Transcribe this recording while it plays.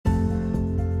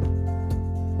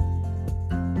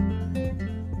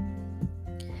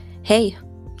Hey,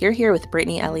 you're here with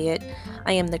Brittany Elliott.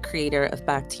 I am the creator of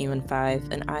Back to You in 5,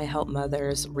 and I help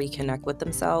mothers reconnect with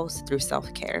themselves through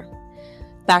self care.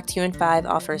 Back to You in 5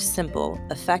 offers simple,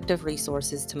 effective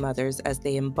resources to mothers as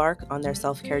they embark on their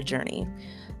self care journey,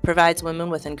 provides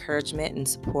women with encouragement and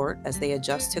support as they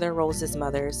adjust to their roles as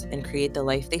mothers and create the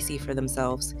life they see for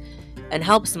themselves, and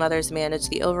helps mothers manage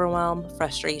the overwhelm,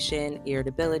 frustration,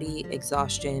 irritability,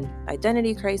 exhaustion,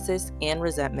 identity crisis, and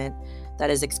resentment that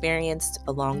is experienced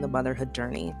along the motherhood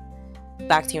journey.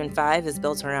 Back to You in 5 is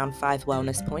built around 5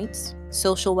 wellness points: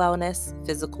 social wellness,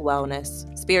 physical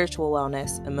wellness, spiritual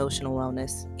wellness, emotional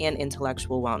wellness, and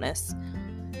intellectual wellness.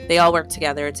 They all work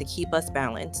together to keep us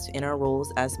balanced in our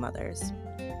roles as mothers.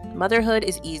 Motherhood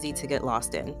is easy to get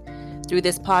lost in. Through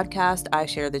this podcast, I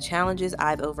share the challenges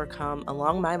I've overcome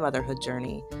along my motherhood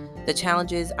journey, the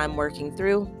challenges I'm working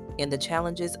through, and the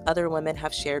challenges other women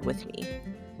have shared with me.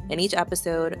 In each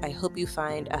episode, I hope you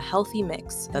find a healthy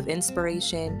mix of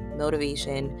inspiration,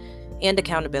 motivation, and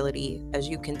accountability as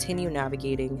you continue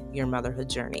navigating your motherhood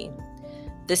journey.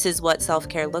 This is what self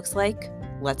care looks like.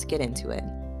 Let's get into it.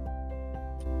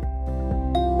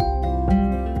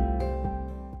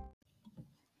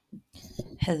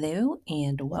 Hello,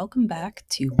 and welcome back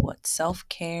to What Self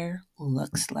Care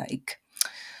Looks Like.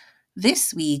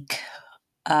 This week,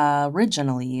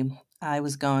 originally, I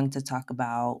was going to talk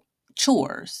about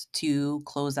chores to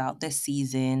close out this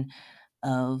season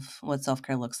of what self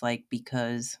care looks like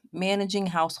because managing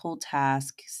household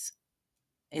tasks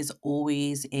is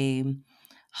always a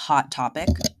hot topic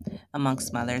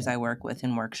amongst mothers I work with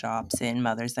in workshops and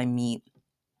mothers I meet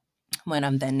when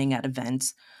I'm vending at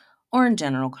events or in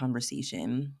general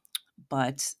conversation.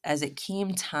 But as it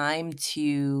came time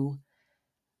to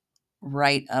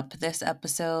write up this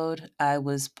episode, I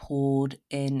was pulled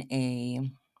in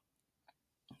a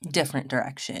different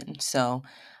direction. So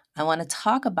I want to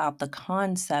talk about the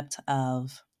concept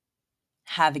of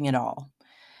having it all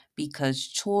because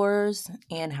chores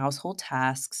and household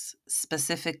tasks,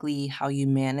 specifically how you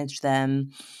manage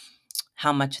them,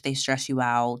 how much they stress you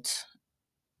out,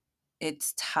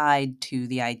 it's tied to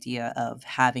the idea of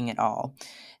having it all.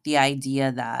 The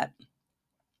idea that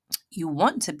you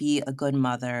want to be a good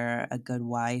mother, a good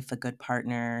wife, a good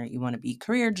partner. You want to be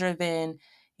career driven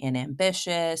and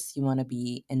ambitious. You want to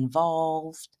be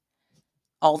involved,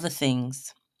 all the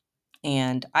things.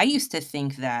 And I used to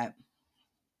think that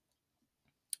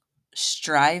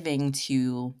striving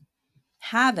to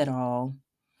have it all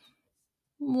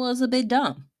was a bit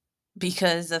dumb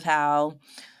because of how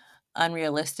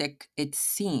unrealistic it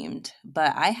seemed.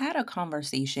 But I had a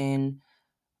conversation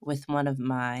with one of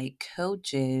my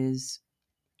coaches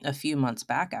a few months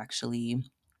back, actually,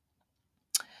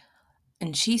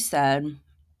 and she said,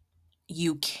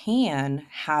 you can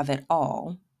have it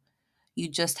all. You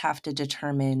just have to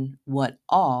determine what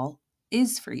all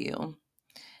is for you.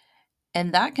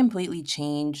 And that completely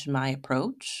changed my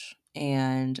approach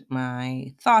and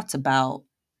my thoughts about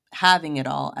having it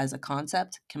all as a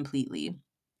concept completely.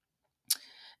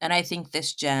 And I think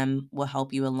this gem will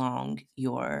help you along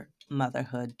your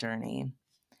motherhood journey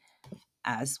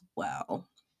as well.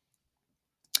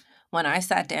 When I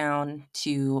sat down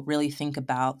to really think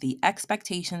about the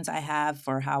expectations I have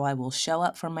for how I will show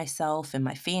up for myself and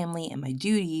my family and my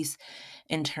duties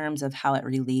in terms of how it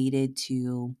related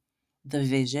to the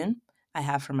vision I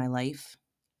have for my life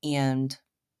and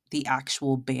the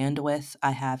actual bandwidth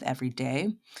I have every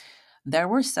day, there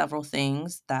were several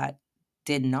things that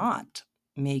did not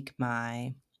make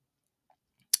my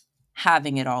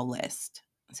having it all list.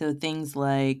 So things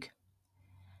like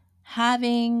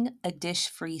having a dish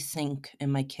free sink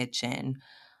in my kitchen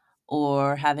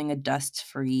or having a dust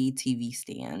free TV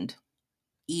stand,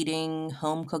 eating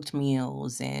home cooked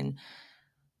meals and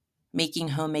making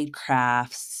homemade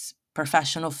crafts,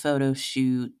 professional photo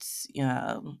shoots,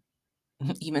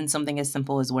 even something as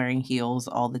simple as wearing heels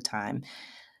all the time.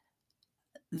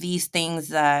 These things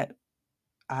that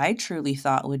I truly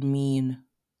thought would mean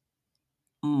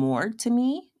more to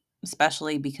me,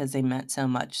 especially because they meant so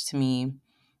much to me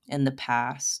in the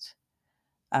past.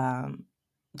 Um,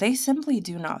 they simply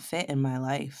do not fit in my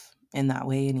life in that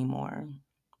way anymore.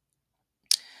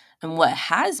 And what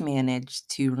has managed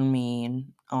to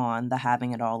remain on the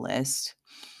having it all list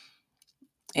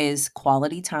is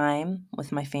quality time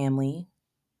with my family,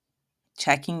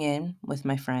 checking in with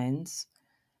my friends,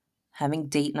 having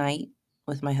date night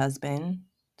with my husband,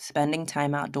 spending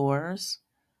time outdoors,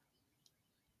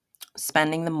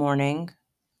 spending the morning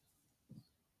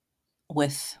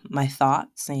with my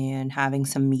thoughts and having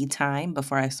some me time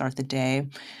before I start the day,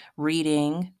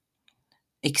 reading,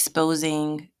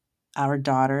 exposing our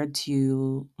daughter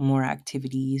to more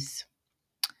activities,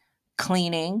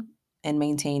 cleaning in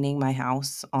maintaining my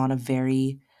house on a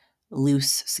very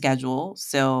loose schedule.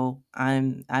 So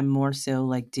I'm more so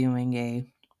like doing a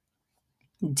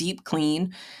deep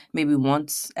clean maybe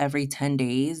once every 10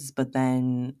 days, but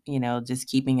then, just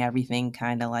keeping everything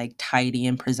kind of like tidy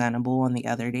and presentable on the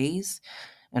other days.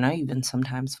 And I even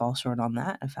sometimes fall short on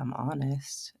that, if I'm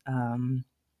honest.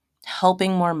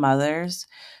 Helping more mothers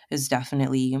is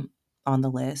definitely on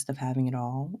the list of having it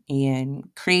all, and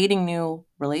creating new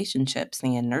relationships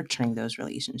and nurturing those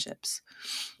relationships.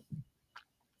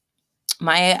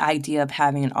 My idea of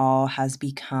having it all has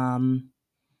become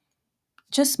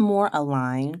just more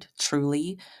aligned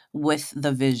truly with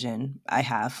the vision I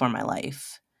have for my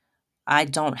life. I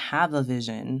don't have a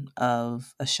vision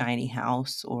of a shiny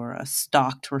house or a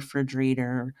stocked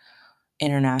refrigerator,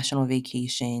 international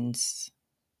vacations,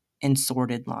 and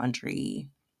sorted laundry.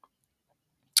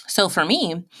 So for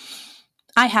me,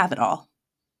 I have it all.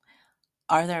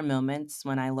 Are there moments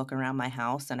when I look around my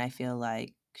house and I feel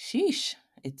like, sheesh,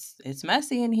 it's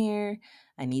messy in here.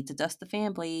 I need to dust the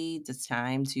fan blades. It's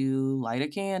time to light a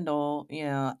candle.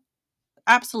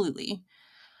 Absolutely.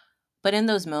 But in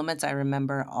those moments, I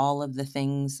remember all of the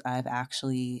things I've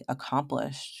actually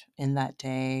accomplished in that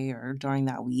day or during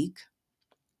that week.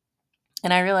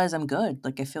 And I realize I'm good.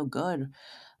 Like, I feel good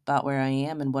about where I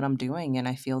am and what I'm doing. And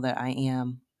I feel that I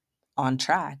am on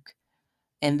track.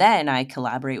 And then I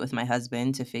collaborate with my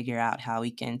husband to figure out how we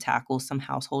can tackle some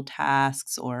household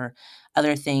tasks or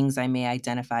other things I may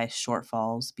identify as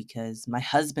shortfalls, because my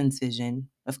husband's vision,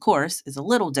 of course, is a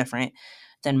little different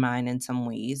than mine in some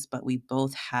ways, but we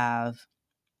both have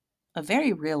a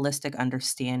very realistic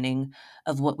understanding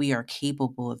of what we are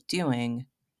capable of doing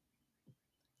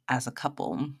as a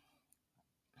couple.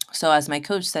 So, as my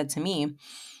coach said to me,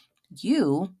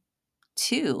 you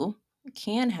too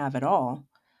can have it all.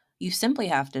 You simply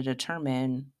have to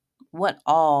determine what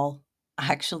all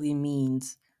actually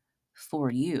means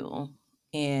for you.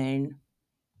 And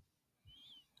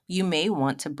you may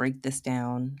want to break this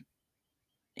down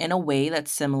in a way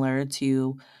that's similar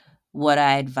to what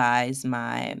I advise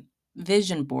my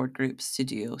vision board groups to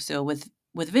do. So with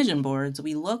vision boards,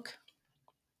 we look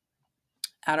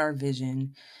at our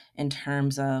vision in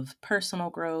terms of personal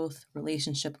growth,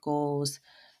 relationship goals,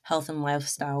 health and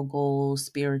lifestyle goals,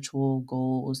 spiritual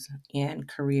goals, and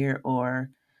career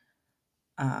or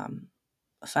um,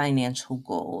 financial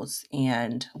goals.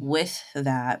 And with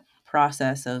that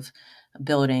process of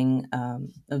building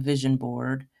a vision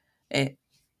board, it,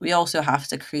 we also have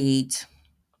to create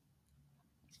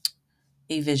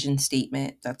a vision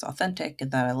statement that's authentic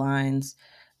and that aligns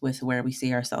with where we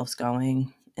see ourselves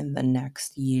going in the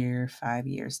next year, 5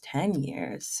 years, 10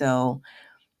 years. So,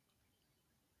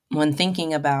 when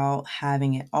thinking about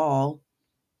having it all,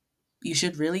 you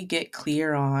should really get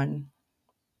clear on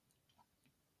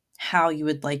how you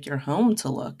would like your home to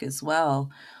look as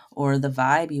well, or the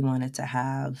vibe you want it to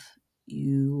have.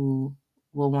 You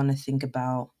will want to think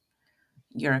about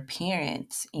your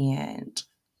appearance and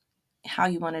how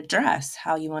you want to dress,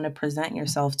 how you want to present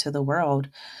yourself to the world.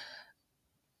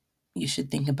 You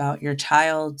should think about your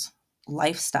child's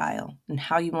lifestyle and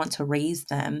how you want to raise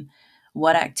them,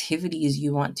 what activities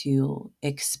you want to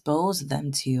expose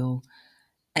them to.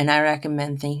 And I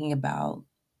recommend thinking about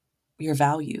your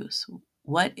values.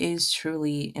 What is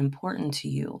truly important to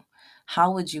you?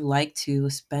 How would you like to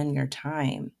spend your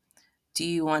time? Do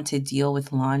you want to deal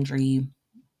with laundry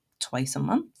twice a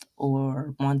month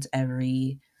or once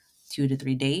every 2 to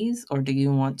 3 days? Or do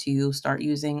you want to start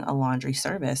using a laundry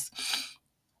service?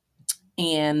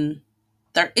 And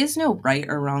there is no right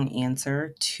or wrong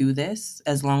answer to this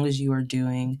as long as you are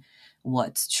doing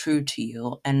what's true to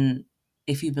you. And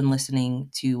if you've been listening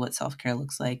to what self care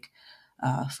looks like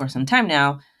for some time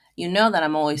now, you know that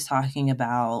I'm always talking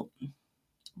about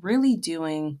really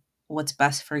doing what's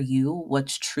best for you,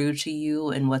 what's true to you,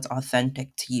 and what's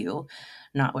authentic to you,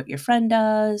 not what your friend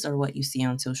does or what you see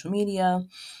on social media,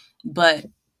 but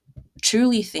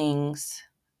truly things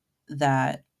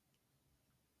that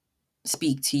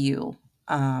speak to you.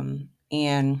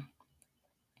 And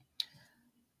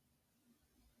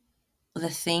the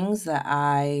things that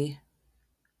I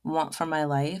want for my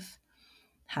life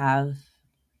have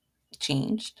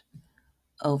changed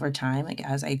over time, like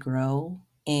as I grow,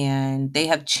 and they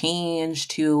have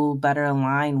changed to better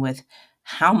align with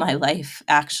how my life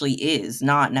actually is,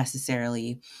 not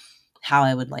necessarily how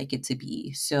I would like it to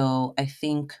be. So I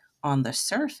think on the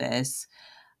surface,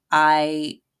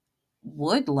 I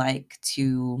would like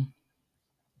to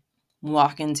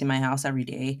walk into my house every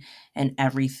day and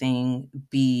everything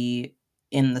be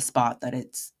in the spot that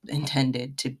it's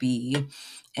intended to be,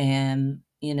 and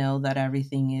that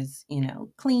everything is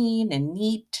clean and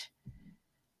neat.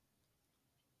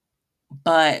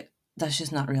 But that's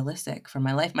just not realistic for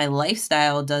my life. My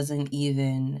lifestyle doesn't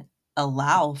even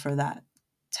allow for that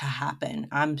to happen.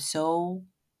 I'm so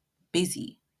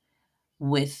busy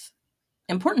with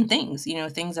important things,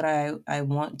 things that I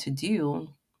want to do.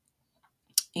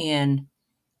 And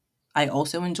I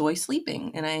also enjoy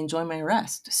sleeping and I enjoy my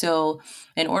rest. So,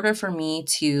 in order for me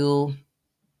to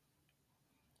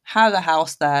have a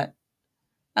house that,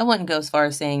 I wouldn't go as far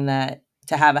as saying that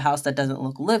to have a house that doesn't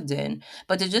look lived in,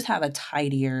 but to just have a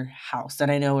tidier house.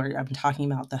 And I know I'm talking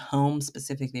about the home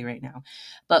specifically right now.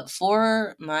 But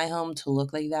for my home to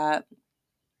look like that,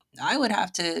 I would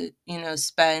have to,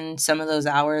 spend some of those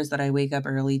hours that I wake up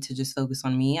early to just focus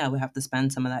on me. I would have to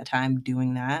spend some of that time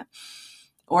doing that.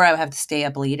 Or I would have to stay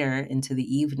up later into the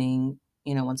evening,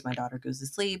 once my daughter goes to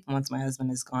sleep, once my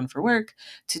husband is gone for work,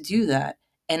 to do that.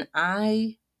 And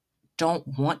I don't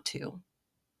want to.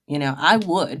 I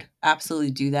would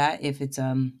absolutely do that if it's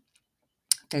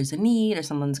there's a need or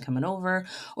someone's coming over.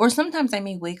 Or sometimes I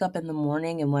may wake up in the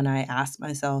morning and when I ask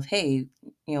myself, hey,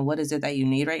 what is it that you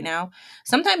need right now?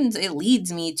 Sometimes it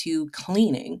leads me to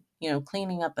cleaning,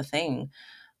 cleaning up a thing.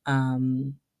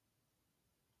 Um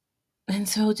and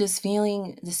so just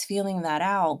feeling that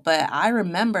out. But I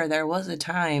remember there was a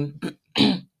time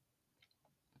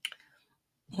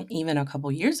even a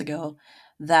couple years ago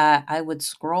that I would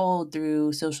scroll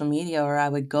through social media or I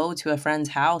would go to a friend's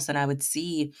house and I would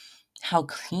see how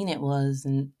clean it was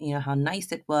and how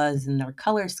nice it was and their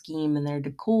color scheme and their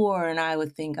decor, and I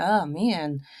would think, "Oh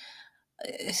man,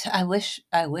 I wish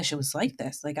it was like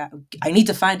this. Like I need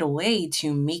to find a way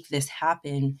to make this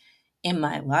happen in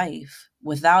my life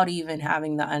without even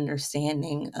having the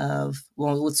understanding of,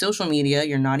 well, with social media,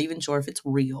 you're not even sure if it's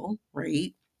real,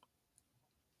 right?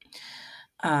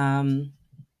 Um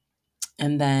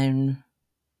and then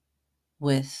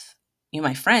with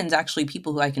my friends, actually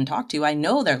people who I can talk to, I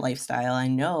know their lifestyle. I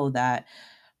know that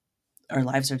our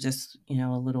lives are just, a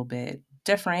little bit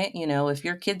different. If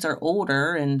your kids are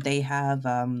older and they have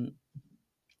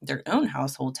their own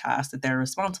household tasks that they're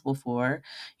responsible for,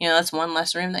 that's one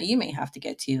less room that you may have to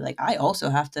get to. Like I also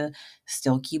have to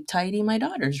still keep tidy my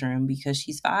daughter's room because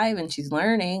she's 5 and she's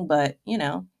learning, but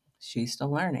she's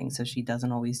still learning, so she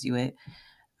doesn't always do it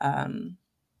um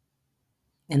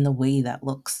in the way that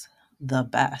looks the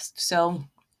best. So,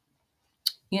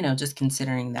 just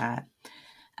considering that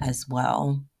as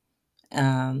well.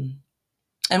 Um,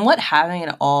 and what having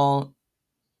it all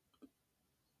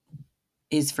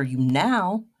is for you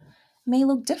now may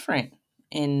look different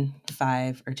in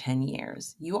 5 or 10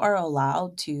 years. You are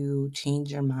allowed to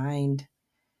change your mind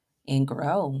and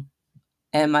grow.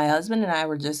 And my husband and I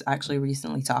were just actually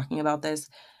recently talking about this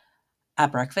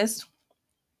at breakfast.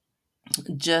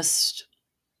 Just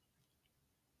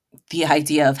the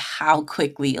idea of how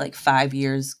quickly like 5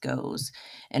 years goes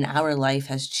and our life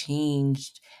has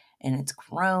changed and it's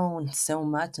grown so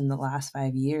much in the last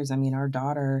 5 years. I mean, our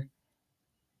daughter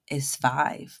is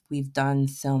 5. We've done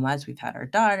so much. We've had our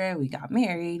daughter, we got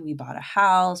married, we bought a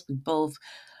house, we both,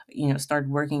 started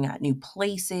working at new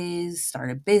places,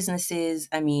 started businesses.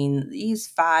 I mean, these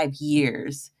 5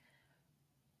 years,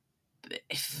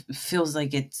 feels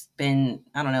like it's been,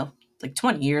 I don't know, like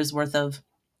 20 years worth of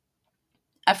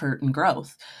effort and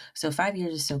growth. So 5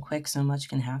 years is so quick, so much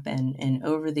can happen. And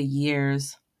over the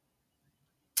years,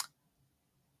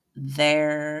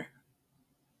 there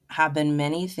have been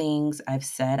many things I've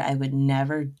said I would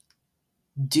never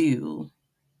do.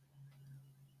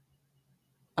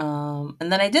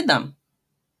 And then I did them.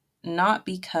 Not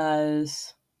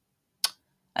because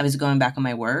I was going back on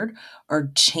my word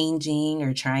or changing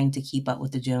or trying to keep up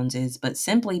with the Joneses, but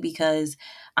simply because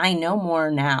I know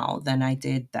more now than I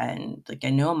did then. Like, I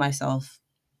know myself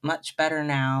much better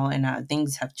now, and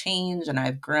things have changed, and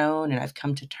I've grown, and I've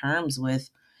come to terms with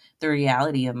the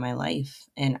reality of my life.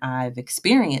 And I've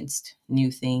experienced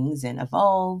new things and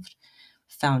evolved,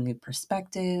 found new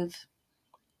perspective.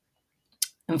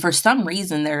 And for some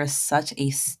reason, there is such a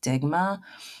stigma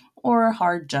or a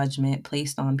hard judgment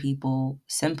placed on people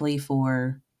simply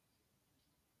for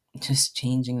just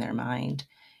changing their mind.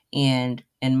 And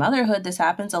in motherhood, this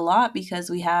happens a lot because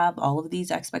we have all of these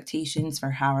expectations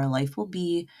for how our life will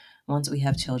be once we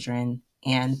have children,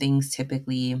 and things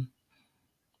typically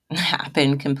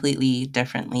happen completely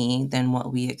differently than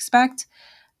what we expect.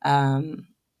 Um,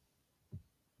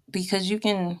 because you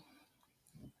can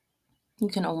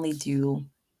only do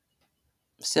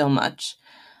so much,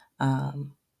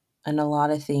 um, and a lot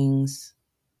of things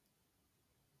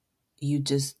you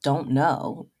just don't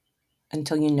know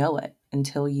until you know it,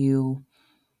 until you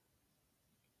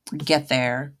get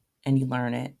there and you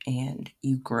learn it and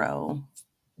you grow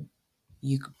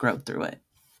through it.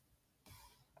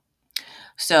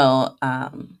 So,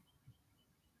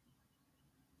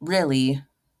 really,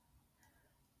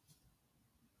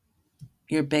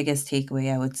 your biggest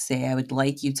takeaway, I would say, I would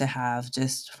like you to have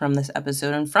just from this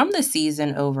episode and from the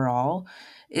season overall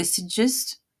is to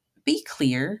just be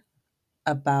clear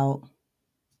about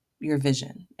your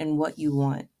vision and what you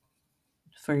want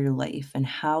for your life and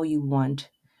how you want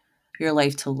your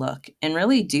life to look, and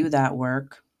really do that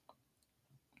work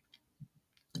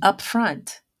up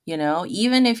front.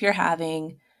 Even if you're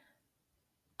having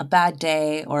a bad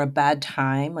day or a bad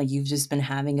time, like you've just been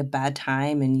having a bad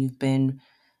time and you've been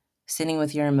sitting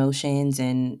with your emotions,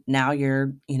 and now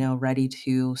you're, ready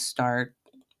to start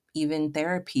even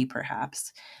therapy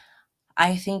perhaps.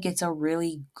 I think it's a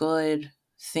really good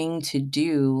thing to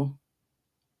do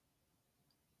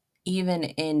even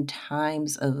in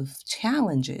times of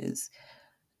challenges,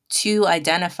 to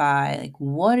identify like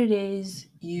what it is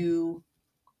you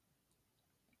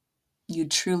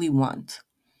truly want.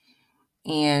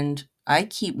 And I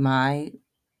keep my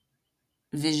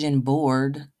vision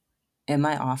board in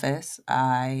my office.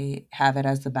 I have it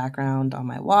as the background on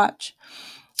my watch.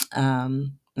 I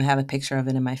have a picture of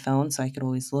it in my phone so I could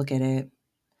always look at it.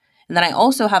 And then I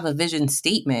also have a vision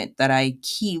statement that I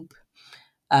keep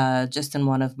just in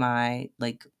one of my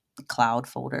like cloud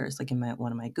folders, like in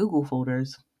one of my Google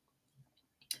folders.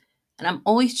 And I'm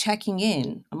always checking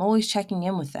in. I'm always checking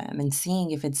in with them and seeing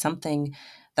if it's something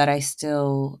that I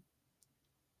still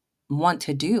want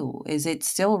to do. Is it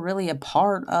still really a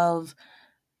part of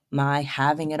my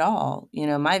having it all?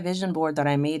 My vision board that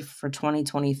I made for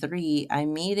 2023, I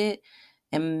made it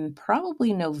in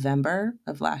probably November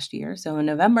of last year. So in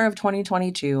November of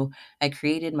 2022, I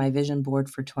created my vision board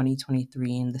for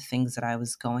 2023 and the things that I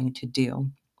was going to do.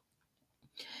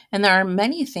 And there are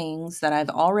many things that I've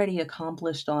already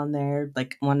accomplished on there.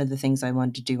 Like one of the things I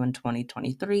wanted to do in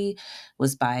 2023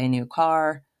 was buy a new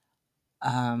car.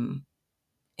 Um,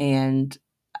 and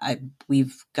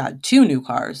we've got two new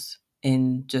cars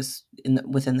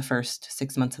within the first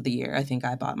 6 months of the year. I think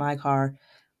I bought my car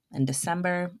in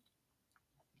December,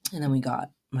 and then we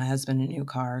got my husband a new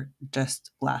car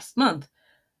just last month.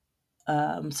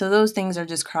 So those things are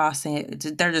just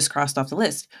they're just crossed off the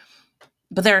list.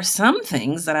 But there are some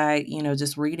things that I,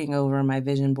 just reading over my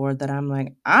vision board that I'm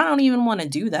like, I don't even want to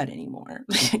do that anymore.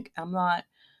 Like, I'm not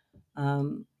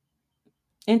um,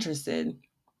 interested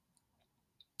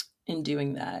in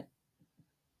doing that.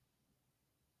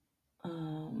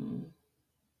 And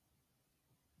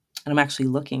I'm actually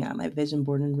looking at my vision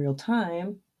board in real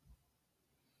time.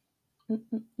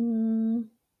 Mm-mm-mm.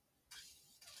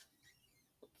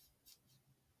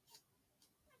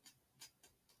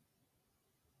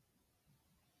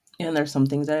 And there's some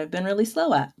things that I've been really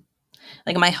slow at.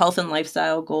 Like my health and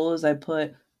lifestyle goals, I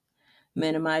put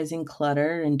minimizing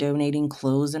clutter and donating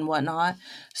clothes and whatnot.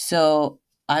 So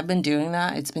I've been doing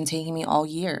that. It's been taking me all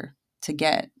year to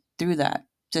get through that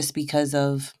just because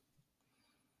of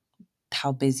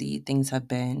how busy things have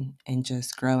been and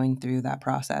just growing through that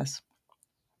process.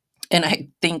 And I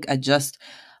think I just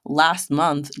last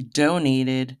month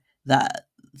donated that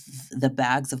the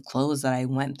bags of clothes that I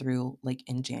went through like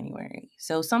in January.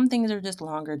 So some things are just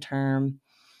longer term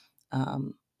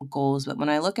um, goals. But when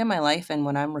I look at my life and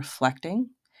when I'm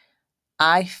reflecting,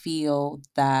 I feel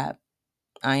that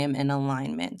I am in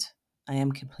alignment. I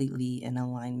am completely in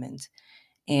alignment.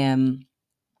 And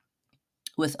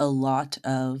with a lot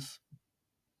of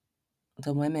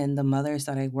the women, the mothers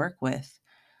that I work with,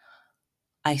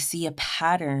 I see a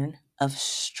pattern of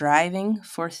striving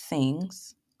for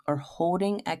things or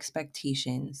holding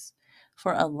expectations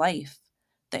for a life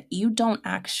that you don't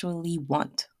actually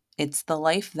want. It's the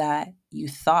life that you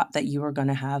thought that you were going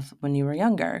to have when you were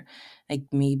younger. Like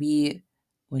maybe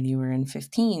when you were in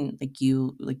 15,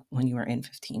 when you were in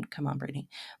 15, come on, Brittany.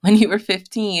 When you were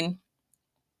 15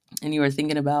 and you were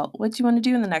thinking about what you want to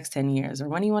do in the next 10 years or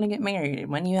when you want to get married and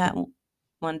when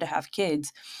wanted to have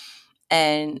kids.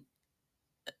 And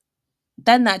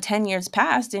then that 10 years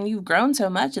passed and you've grown so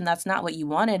much and that's not what you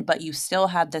wanted, but you still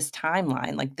had this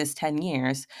timeline, like this 10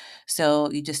 years.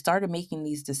 So you just started making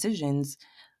these decisions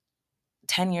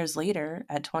 10 years later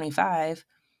at 25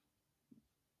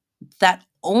 that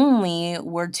only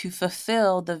were to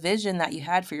fulfill the vision that you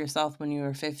had for yourself when you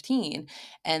were 15.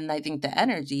 And I think the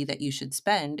energy that you should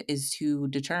spend is to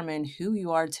determine who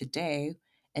you are today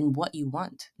and what you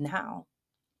want now.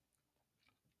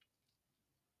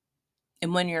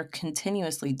 And when you're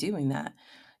continuously doing that,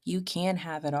 you can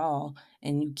have it all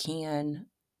and you can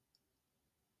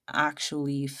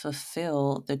actually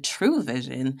fulfill the true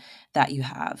vision that you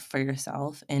have for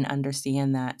yourself and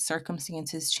understand that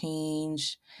circumstances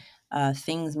change,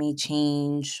 things may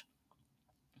change,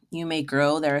 You may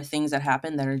grow. There are things that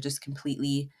happen that are just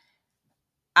completely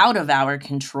out of our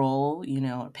control.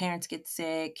 Parents get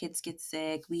sick, kids get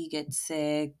sick, we get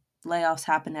sick, layoffs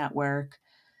happen at work.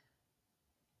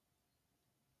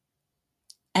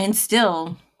 And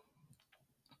still,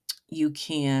 you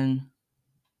can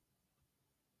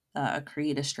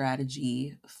create a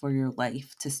strategy for your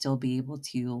life to still be able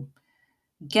to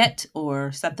get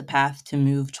or set the path to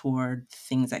move toward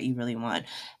things that you really want.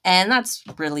 And that's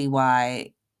really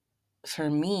why, for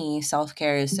me,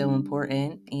 self-care is so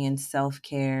important, and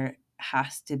self-care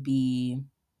has to be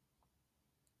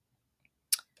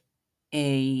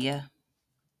a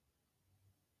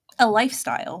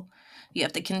lifestyle. You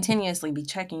have to continuously be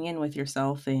checking in with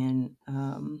yourself and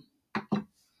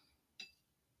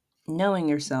knowing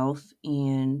yourself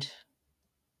and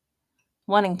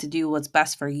wanting to do what's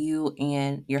best for you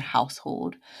and your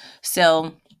household.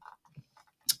 So,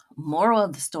 moral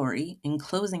of the story, in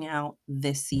closing out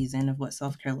this season of what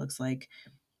self-care looks like,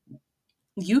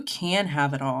 you can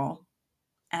have it all.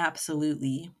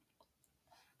 Absolutely.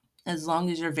 As long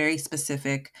as you're very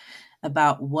specific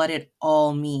about what it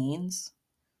all means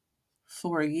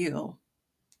for you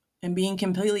and being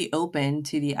completely open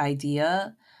to the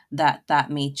idea that that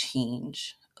may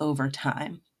change over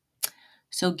time.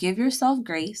 So give yourself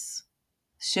grace,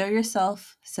 show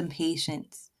yourself some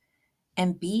patience,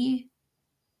 and be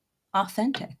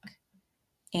authentic.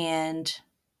 And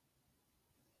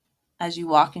as you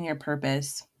walk in your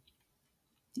purpose,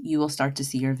 you will start to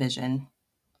see your vision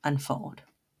unfold.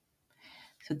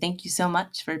 So thank you so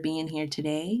much for being here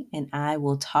today, and I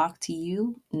will talk to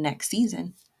you next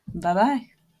season. Bye-bye.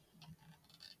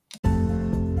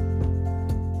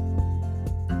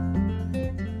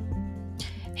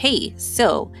 Hey,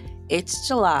 so it's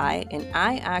July, and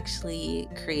I actually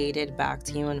created Back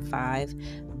to You in 5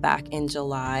 back in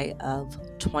July of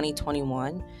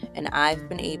 2021, and I've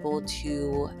been able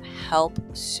to help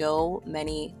so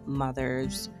many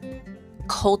mothers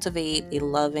cultivate a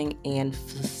loving and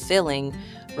fulfilling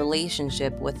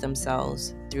relationship with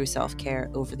themselves through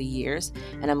self-care over the years,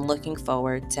 and I'm looking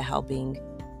forward to helping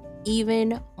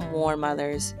even more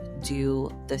mothers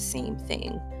do the same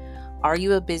thing. Are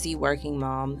you a busy working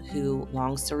mom who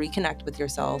longs to reconnect with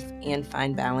yourself and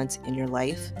find balance in your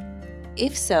life?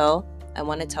 If so, I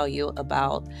want to tell you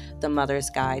about the Mother's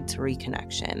Guide to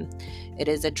Reconnection. It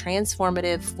is a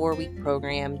transformative 4-week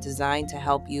program designed to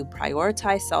help you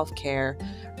prioritize self-care,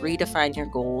 redefine your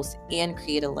goals, and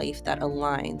create a life that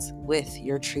aligns with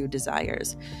your true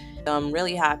desires. I'm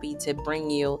really happy to bring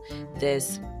you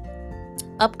this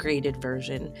upgraded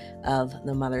version of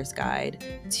the Mother's Guide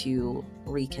to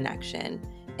Reconnection.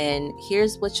 And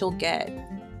here's what you'll get: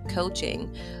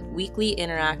 coaching, weekly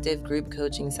interactive group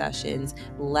coaching sessions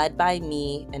led by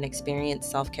me, an experienced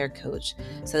self-care coach,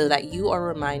 so that you are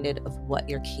reminded of what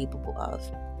you're capable of.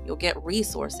 You'll get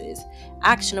resources,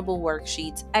 actionable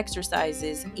worksheets,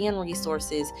 exercises, and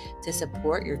resources to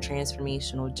support your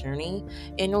transformational journey.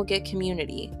 And you'll get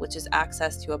community, which is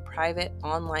access to a private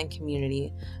online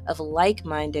community of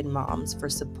like-minded moms for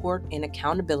support and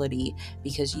accountability,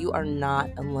 because you are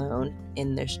not alone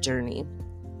in this journey.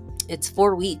 It's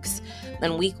 4 weeks.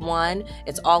 In week 1,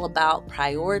 it's all about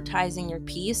prioritizing your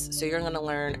peace. So you're going to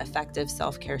learn effective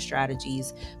self-care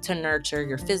strategies to nurture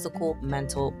your physical,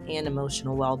 mental, and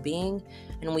emotional well-being.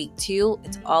 In week 2,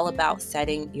 it's all about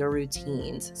setting your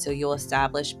routines. So you'll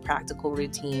establish practical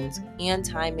routines and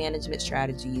time management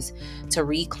strategies to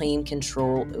reclaim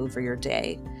control over your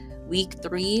day. Week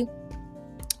 3,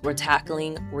 we're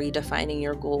tackling redefining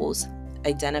your goals.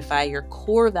 Identify your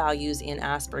core values and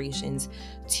aspirations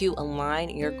to align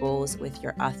your goals with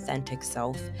your authentic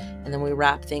self. And then we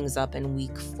wrap things up in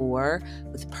week 4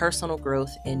 with personal growth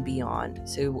and beyond.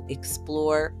 So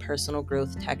explore personal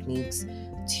growth techniques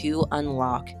to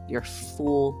unlock your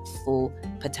full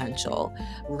potential.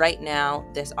 Right now,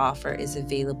 this offer is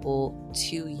available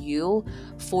to you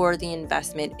for the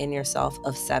investment in yourself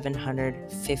of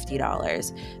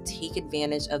 $750. Take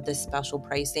advantage of this special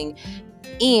pricing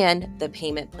and the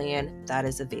payment plan that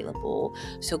is available.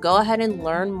 So go ahead and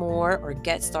learn more or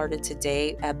get started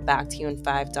today at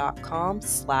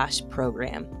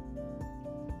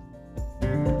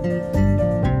backtoyouin5.com/program.